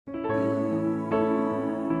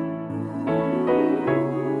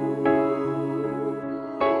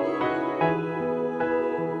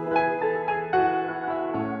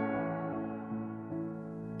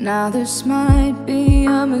Now this might be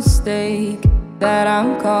a mistake that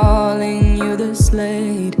I'm calling you this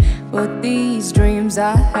late, but these dreams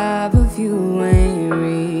I have of you ain't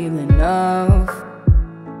real enough.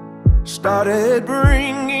 Started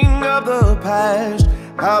bringing up the past,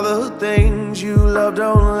 how the things you love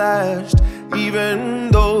don't last, even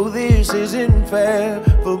though this isn't fair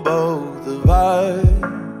for both of us.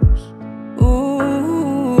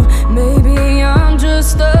 Ooh, maybe I'm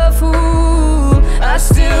just a fool, I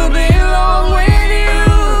still belong with you.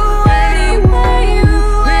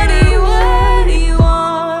 Anywhere you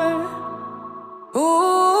are.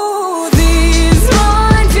 Ooh, these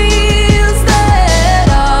minefields that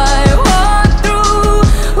I walk through.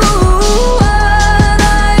 Ooh, what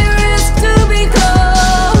I risk to be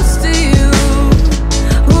close to you.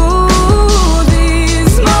 Ooh,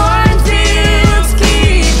 these minefields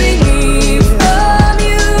keeping me from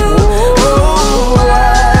you. Ooh,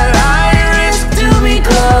 what I risk to be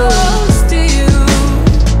close to you.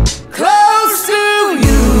 Close to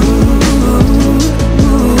you.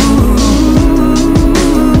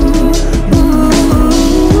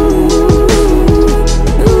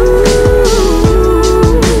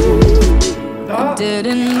 I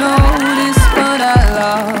didn't notice, but I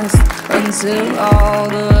lost until all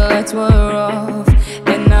the lights were off,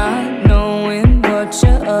 and not knowing what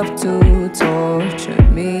you're up to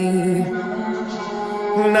tortured me.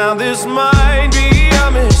 Now this might be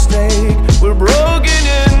a mistake, we're broken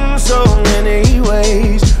in so many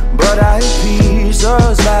ways, but I piece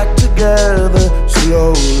us back together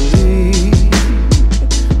slowly.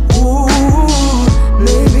 Ooh,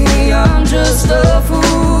 Maybe I'm just a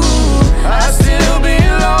fool, I still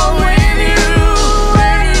belong with you.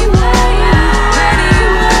 Anywhere.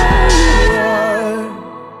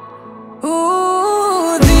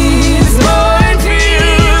 Ooh, these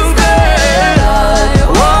minefields that I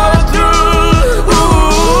walk through.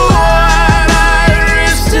 Ooh, what I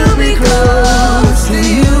risk to be close to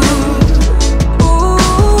you.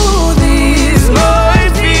 Ooh, these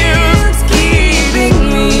minefields keeping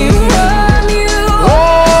me from you.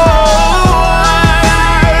 Oh, what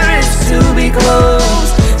I risk to be close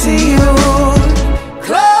to you.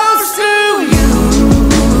 Close to you.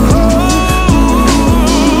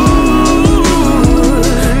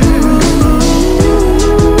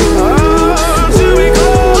 to be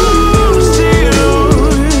close to you.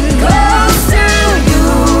 Close to you.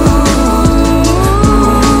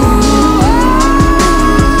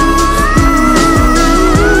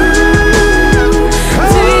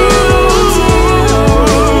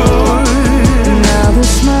 Now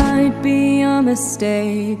this might be a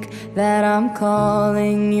mistake that I'm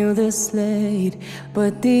calling you this late,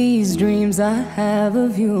 but these dreams I have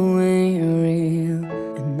of you ain't real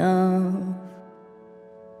enough.